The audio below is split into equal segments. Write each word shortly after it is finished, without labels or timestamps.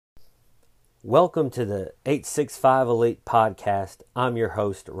Welcome to the 865 Elite Podcast. I'm your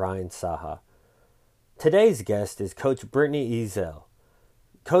host, Ryan Saha. Today's guest is Coach Brittney Ezell.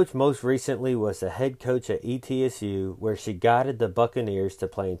 Coach most recently was the head coach at ETSU, where she guided the Buccaneers to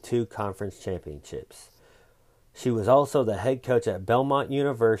playing 2 conference championships. She was also the head coach at Belmont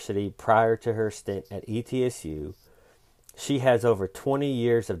University prior to her stint at ETSU. She has over 20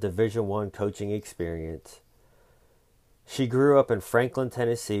 years of Division I coaching experience. She grew up in Franklin,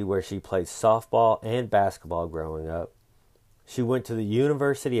 Tennessee, where she played softball and basketball growing up. She went to the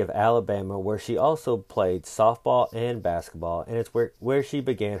University of Alabama, where she also played softball and basketball, and it's where she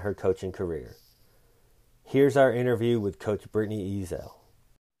began her coaching career. Here's our interview with Coach Brittney Ezell.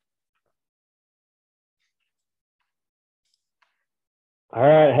 All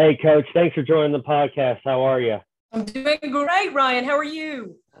right. Hey, Coach, thanks for joining the podcast. How are you? I'm doing great, Ryan. How are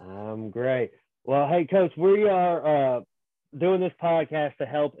you? I'm great. Well, hey, Coach, we are doing this podcast to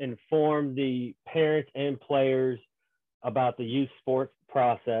help inform the parents and players about the youth sports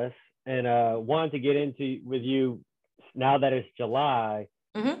process, and wanted to get into with you now that it's July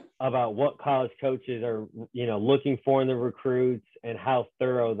about what college coaches are looking for in the recruits and how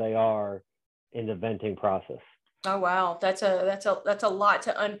thorough they are in the venting process. Oh wow, that's a lot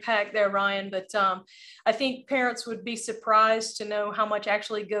to unpack there, Ryan. But I think parents would be surprised to know how much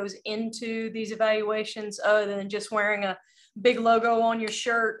actually goes into these evaluations, other than just wearing a big logo on your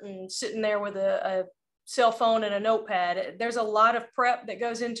shirt and sitting there with a cell phone and a notepad. There's a lot of prep that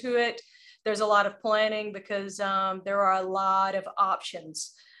goes into it. There's a lot of planning because there are a lot of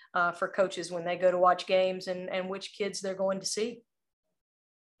options for coaches when they go to watch games and which kids they're going to see.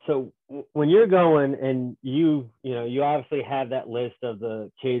 So when you're going and you obviously have that list of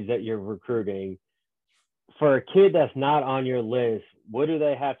the kids that you're recruiting. For a kid that's not on your list, what do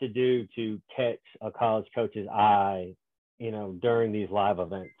they have to do to catch a college coach's eye, during these live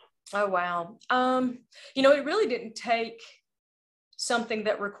events? Oh, wow. It really didn't take something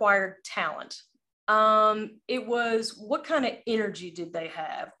that required talent. It was, what kind of energy did they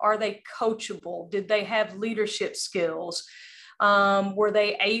have? Are they coachable? Did they have leadership skills? Were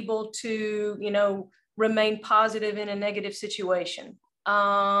they able to, remain positive in a negative situation?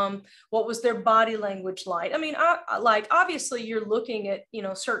 What was their body language like? I mean, obviously you're looking at,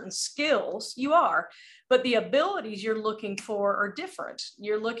 certain skills, you are, but the abilities you're looking for are different.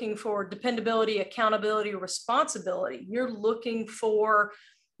 You're looking for dependability, accountability, responsibility. You're looking for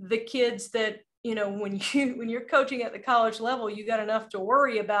the kids that, when you're coaching at the college level, you got enough to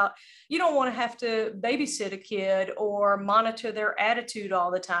worry about. You don't want to have to babysit a kid or monitor their attitude all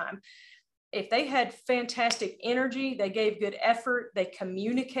the time. If they had fantastic energy, they gave good effort, they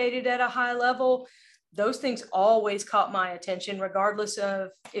communicated at a high level, those things always caught my attention, regardless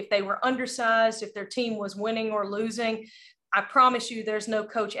of if they were undersized, if their team was winning or losing. I promise you there's no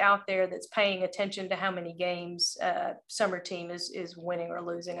coach out there that's paying attention to how many games summer team is winning or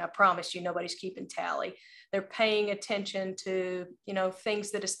losing. I promise you nobody's keeping tally. They're paying attention to,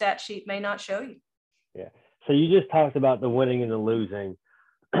 things that a stat sheet may not show you. Yeah. So you just talked about the winning and the losing.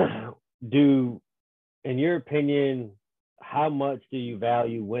 In your opinion, how much do you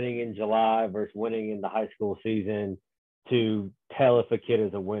value winning in July versus winning in the high school season to tell if a kid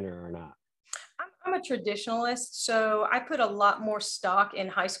is a winner or not? I'm a traditionalist, so I put a lot more stock in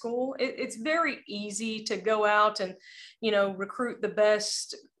high school. It's very easy to go out and, recruit the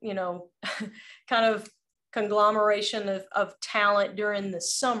best, kind of conglomeration of talent during the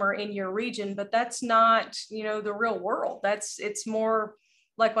summer in your region, but that's not, the real world. It's more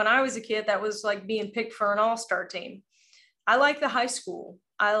like when I was a kid, that was like being picked for an all-star team. I like the high school.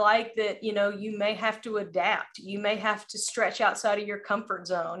 I like that, you may have to adapt. You may have to stretch outside of your comfort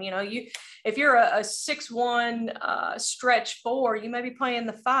zone. If you're a 6'1", stretch 4, you may be playing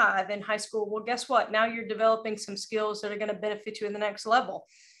the 5 in high school. Well, guess what? Now you're developing some skills that are going to benefit you in the next level.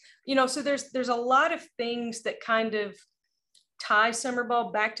 So there's a lot of things that kind of tie summer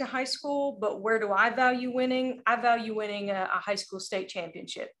ball back to high school, but where do I value winning? I value winning a high school state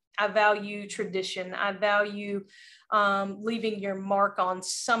championship. I value tradition. I value leaving your mark on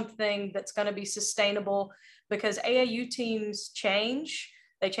something that's going to be sustainable, because AAU teams change.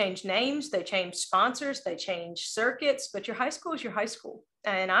 They change names, they change sponsors, they change circuits, but your high school is your high school.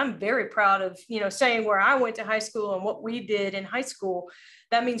 And I'm very proud of, saying where I went to high school and what we did in high school.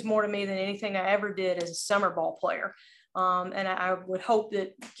 That means more to me than anything I ever did as a summer ball player. And I would hope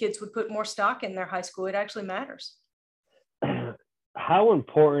that kids would put more stock in their high school. It actually matters. How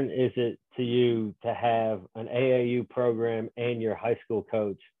important is it to you to have an AAU program and your high school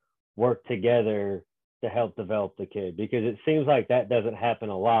coach work together to help develop the kid? Because it seems like that doesn't happen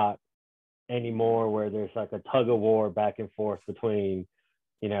a lot anymore, where there's like a tug of war back and forth between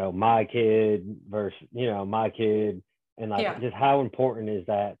my kid versus, my kid, and like Yeah. just how important is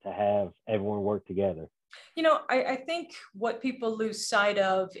that to have everyone work together? I think what people lose sight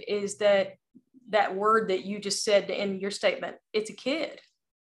of is that word that you just said in your statement. It's a kid.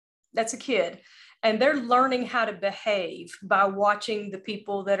 That's a kid. And they're learning how to behave by watching the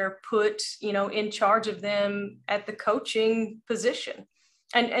people that are put, in charge of them at the coaching position.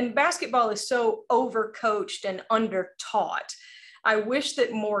 And basketball is so overcoached and undertaught. I wish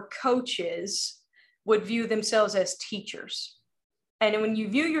that more coaches would view themselves as teachers. And when you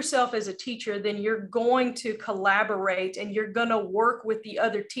view yourself as a teacher, then you're going to collaborate and you're going to work with the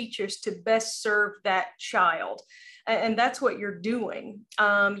other teachers to best serve that child. And that's what you're doing.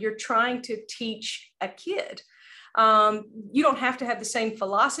 You're trying to teach a kid. You don't have to have the same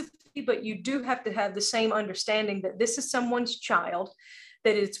philosophy, but you do have to have the same understanding that this is someone's child,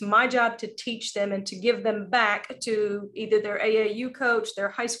 that it's my job to teach them and to give them back to either their AAU coach, their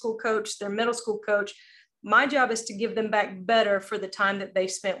high school coach, their middle school coach. My job is to give them back better for the time that they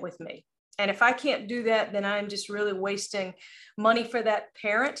spent with me. And if I can't do that, then I'm just really wasting money for that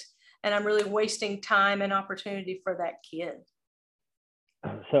parent, and I'm really wasting time and opportunity for that kid.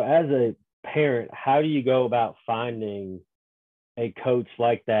 So as a parent, how do you go about finding a coach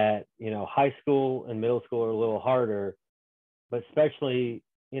like that? High school and middle school are a little harder, but especially,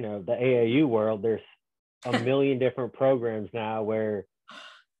 the AAU world, there's a million different programs now where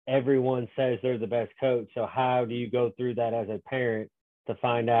everyone says they're the best coach. So how do you go through that as a parent to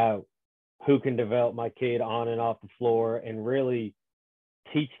find out who can develop my kid on and off the floor and really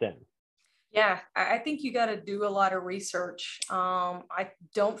teach them? Yeah, I think you got to do a lot of research. I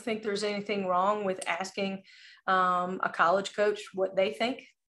don't think there's anything wrong with asking a college coach what they think,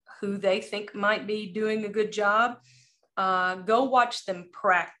 who they think might be doing a good job. Go watch them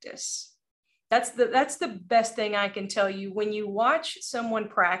practice. That's the best thing I can tell you. When you watch someone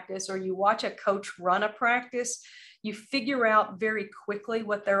practice or you watch a coach run a practice, you figure out very quickly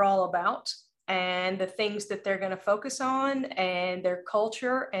what they're all about and the things that they're going to focus on and their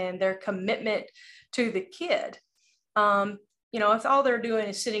culture and their commitment to the kid. If all they're doing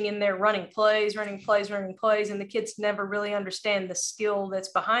is sitting in there running plays, and the kids never really understand the skill that's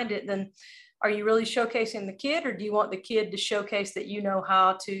behind it, then are you really showcasing the kid, or do you want the kid to showcase that you know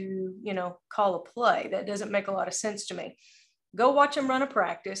how to, call a play? That doesn't make a lot of sense to me. Go watch them run a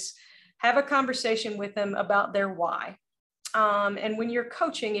practice, have a conversation with them about their why. And when you're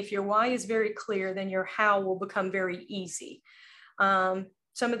coaching, if your why is very clear, then your how will become very easy.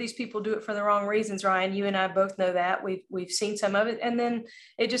 Some of these people do it for the wrong reasons, Ryan. You and I both know that. We've seen some of it, and then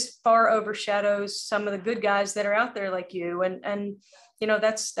it just far overshadows some of the good guys that are out there like you. And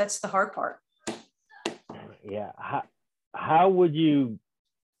that's the hard part. Yeah. How would you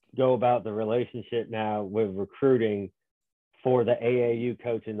go about the relationship now with recruiting for the AAU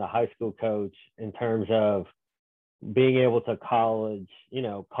coach and the high school coach in terms of being able to call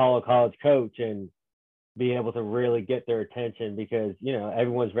a college coach and be able to really get their attention? Because,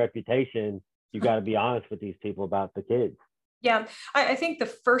 everyone's reputation, you got to be honest with these people about the kids. Yeah, I think the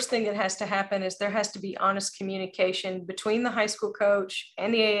first thing that has to happen is there has to be honest communication between the high school coach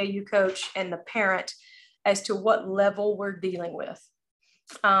and the AAU coach and the parent as to what level we're dealing with.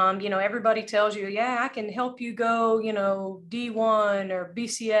 Everybody tells you, yeah, I can help you go, D1 or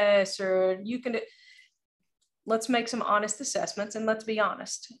BCS, or you can. Let's make some honest assessments and let's be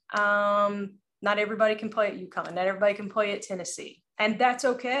honest. Not everybody can play at UConn. Not everybody can play at Tennessee. And that's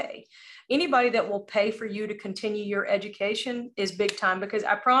okay. Anybody that will pay for you to continue your education is big time, because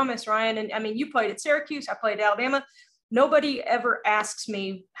I promise, Ryan, and I mean, you played at Syracuse, I played at Alabama. Nobody ever asks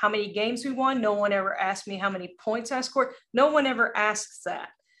me how many games we won. No one ever asked me how many points I scored. No one ever asks that.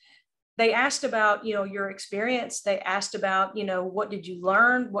 They asked about, your experience. They asked about, what did you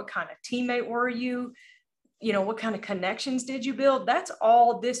learn? What kind of teammate were you? What kind of connections did you build? That's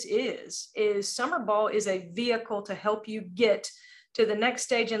all this is summer ball is a vehicle to help you get to the next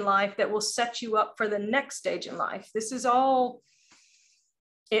stage in life that will set you up for the next stage in life. This is all,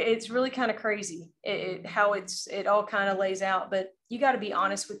 it's really kind of crazy how it all kind of lays out, but you got to be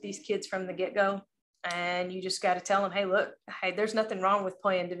honest with these kids from the get-go. And you just got to tell them, hey, there's nothing wrong with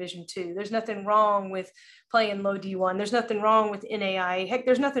playing Division II. There's nothing wrong with playing low D1. There's nothing wrong with NAIA. Heck,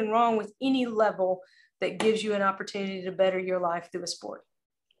 there's nothing wrong with any level that gives you an opportunity to better your life through a sport.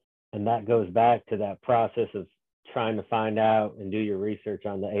 And that goes back to that process of trying to find out and do your research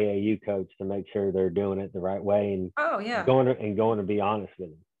on the AAU coach to make sure they're doing it the right way, and going to be honest with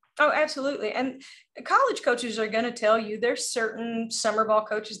them. Oh, absolutely. And college coaches are going to tell you there's certain summer ball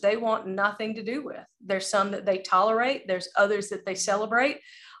coaches they want nothing to do with. There's some that they tolerate. There's others that they celebrate.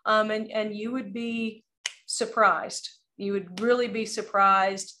 And you would be surprised You would really be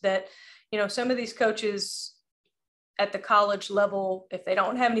surprised that, some of these coaches at the college level, if they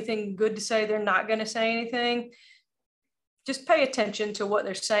don't have anything good to say, they're not going to say anything. Just pay attention to what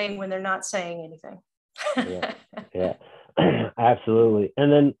they're saying when they're not saying anything. Yeah, absolutely.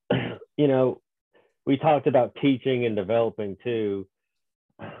 And then, we talked about teaching and developing too.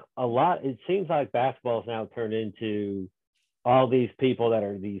 It seems like basketball is now turned into all these people that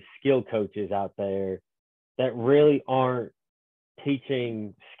are these skill coaches out there that really aren't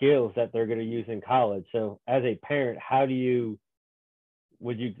teaching skills that they're going to use in college. So as a parent,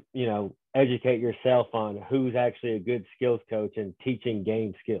 would you educate yourself on who's actually a good skills coach and teaching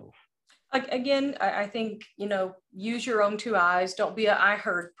game skills? Again, I think, use your own two eyes. Don't be an I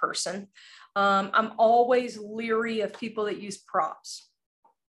heard person. I'm always leery of people that use props.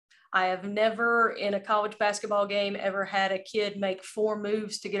 I have never in a college basketball game ever had a kid make 4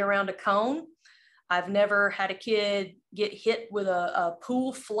 moves to get around a cone. I've never had a kid get hit with a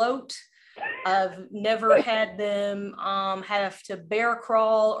pool float. I've never had them have to bear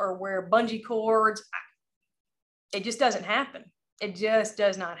crawl or wear bungee cords. It just doesn't happen. It just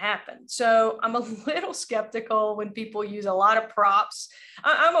does not happen. So I'm a little skeptical when people use a lot of props.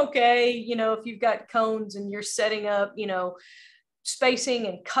 I'm okay, if you've got cones and you're setting up, spacing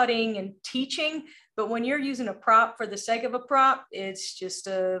and cutting and teaching. But when you're using a prop for the sake of a prop, it's just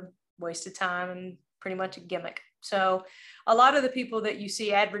a waste of time and pretty much a gimmick. So a lot of the people that you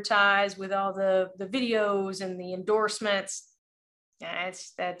see advertised with all the videos and the endorsements,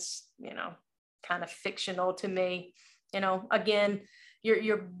 that's kind of fictional to me. Again,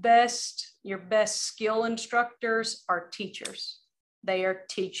 your best skill instructors are teachers. They are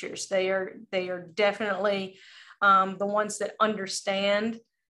teachers. They are definitely the ones that understand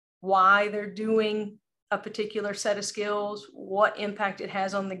why they're doing a particular set of skills, what impact it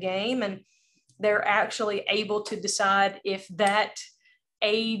has on the game, and they're actually able to decide if that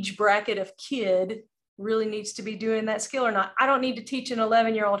age bracket of kid really needs to be doing that skill or not. I don't need to teach an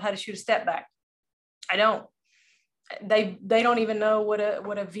 11-year-old how to shoot a step back. I don't. They don't even know what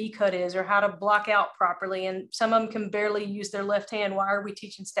a V cut is or how to block out properly. And some of them can barely use their left hand. Why are we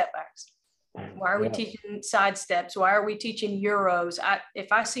teaching step backs? Why are we teaching side steps? Why are we teaching Euros?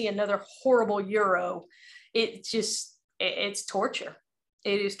 If I see another horrible Euro, it's torture.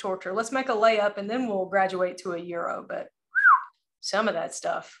 It is torture. Let's make a layup and then we'll graduate to a Euro. But some of that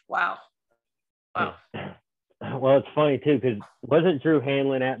stuff, wow. Well, it's funny too, because wasn't Drew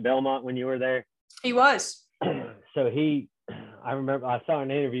Hanlon at Belmont when you were there? He was. So I remember I saw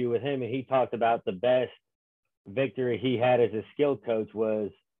an interview with him and he talked about the best victory he had as a skill coach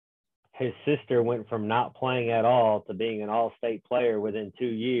was his sister went from not playing at all to being an all-state player within 2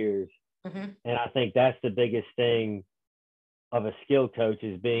 years. Mm-hmm. And I think that's the biggest thing of a skill coach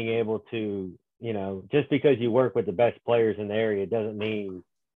is being able to, just because you work with the best players in the area doesn't mean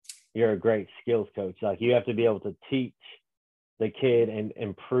you're a great skills coach. Like you have to be able to teach the kid and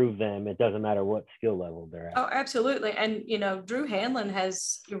improve them. It doesn't matter what skill level they're at. Oh, absolutely. And, Drew Hanlon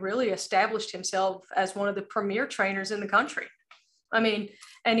has really established himself as one of the premier trainers in the country. I mean,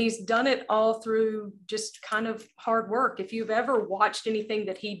 and he's done it all through just kind of hard work. If you've ever watched anything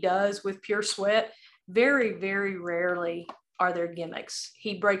that he does with pure sweat, very, very rarely are there gimmicks.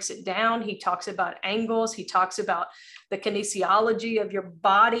 He breaks it down. He talks about angles. He talks about the kinesiology of your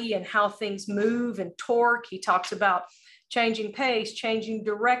body and how things move and torque. He talks about changing pace, changing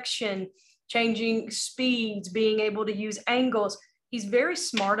direction, changing speeds, being able to use angles. He's very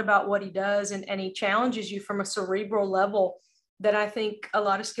smart about what he does, and he challenges you from a cerebral level that I think a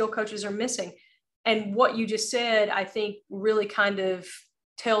lot of skill coaches are missing. And what you just said, I think really kind of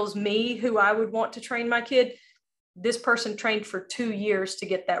tells me who I would want to train my kid. This person trained for 2 years to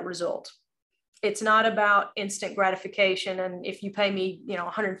get that result. It's not about instant gratification. And if you pay me,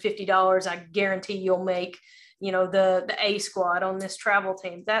 $150, I guarantee you'll make, the A squad on this travel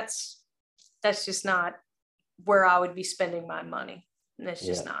team. That's just not where I would be spending my money. And it's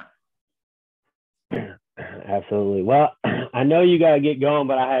just not. Absolutely. Well, I know you got to get going,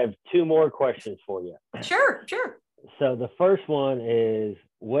 but I have 2 more questions for you. Sure. So the first one is,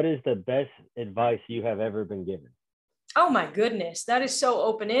 what is the best advice you have ever been given? Oh my goodness, that is so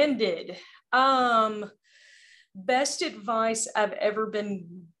open-ended. Best advice I've ever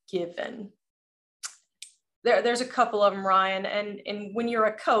been given. There's a couple of them, Ryan. And when you're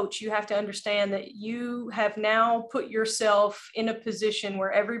a coach, you have to understand that you have now put yourself in a position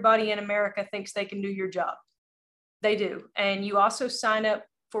where everybody in America thinks they can do your job. They do. And you also sign up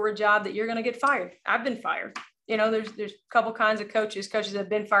for a job that you're going to get fired. I've been fired. There's a couple kinds of coaches that have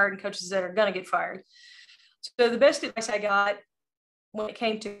been fired and coaches that are going to get fired. So the best advice I got when it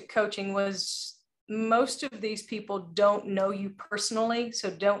came to coaching was most of these people don't know you personally,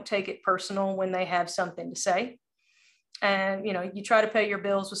 so don't take it personal when they have something to say. And, you try to pay your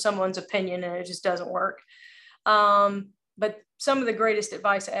bills with someone's opinion and it just doesn't work. But some of the greatest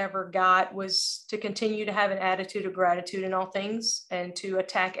advice I ever got was to continue to have an attitude of gratitude in all things and to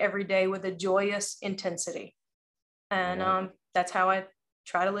attack every day with a joyous intensity. And that's how I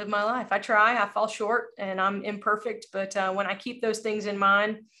try to live my life. I fall short and I'm imperfect, but when I keep those things in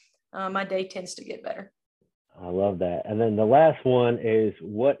mind, my day tends to get better. I love that. And then the last one is,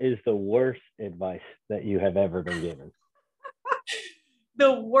 what is the worst advice that you have ever been given?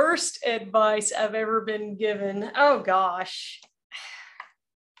 The worst advice I've ever been given. Oh gosh.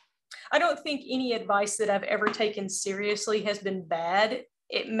 I don't think any advice that I've ever taken seriously has been bad.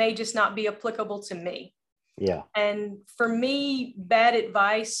 It may just not be applicable to me. Yeah. And for me, bad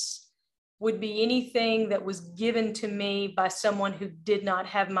advice would be anything that was given to me by someone who did not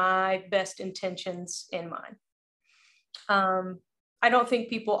have my best intentions in mind. I don't think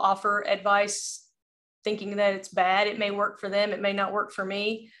people offer advice thinking that it's bad. It may work for them. It may not work for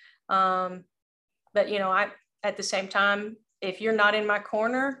me. But, at the same time, if you're not in my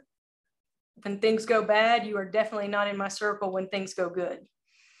corner, when things go bad, you are definitely not in my circle when things go good.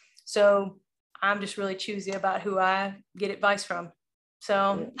 So I'm just really choosy about who I get advice from.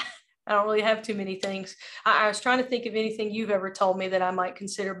 So yeah. I don't really have too many things. I was trying to think of anything you've ever told me that I might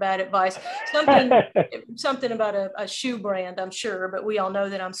consider bad advice. Something about a shoe brand, I'm sure, but we all know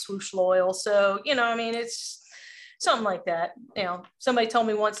that I'm swoosh loyal. So, it's something like that. Somebody told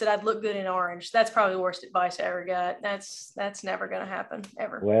me once that I'd look good in orange. That's probably the worst advice I ever got. That's never going to happen,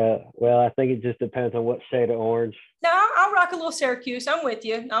 ever. Well, I think it just depends on what shade of orange. No, I'll rock a little Syracuse. I'm with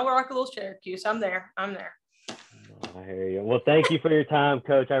you. I'll rock a little Syracuse. I'm there. I hear you. Well, thank you for your time,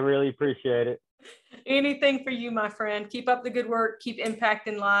 Coach. I really appreciate it. Anything for you, my friend. Keep up the good work. Keep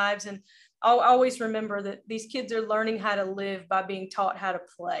impacting lives. And I'll always remember that these kids are learning how to live by being taught how to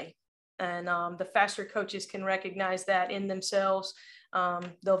play. And the faster coaches can recognize that in themselves,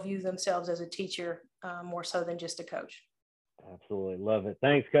 they'll view themselves as a teacher more so than just a coach. Absolutely. Love it.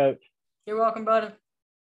 Thanks, Coach. You're welcome, buddy.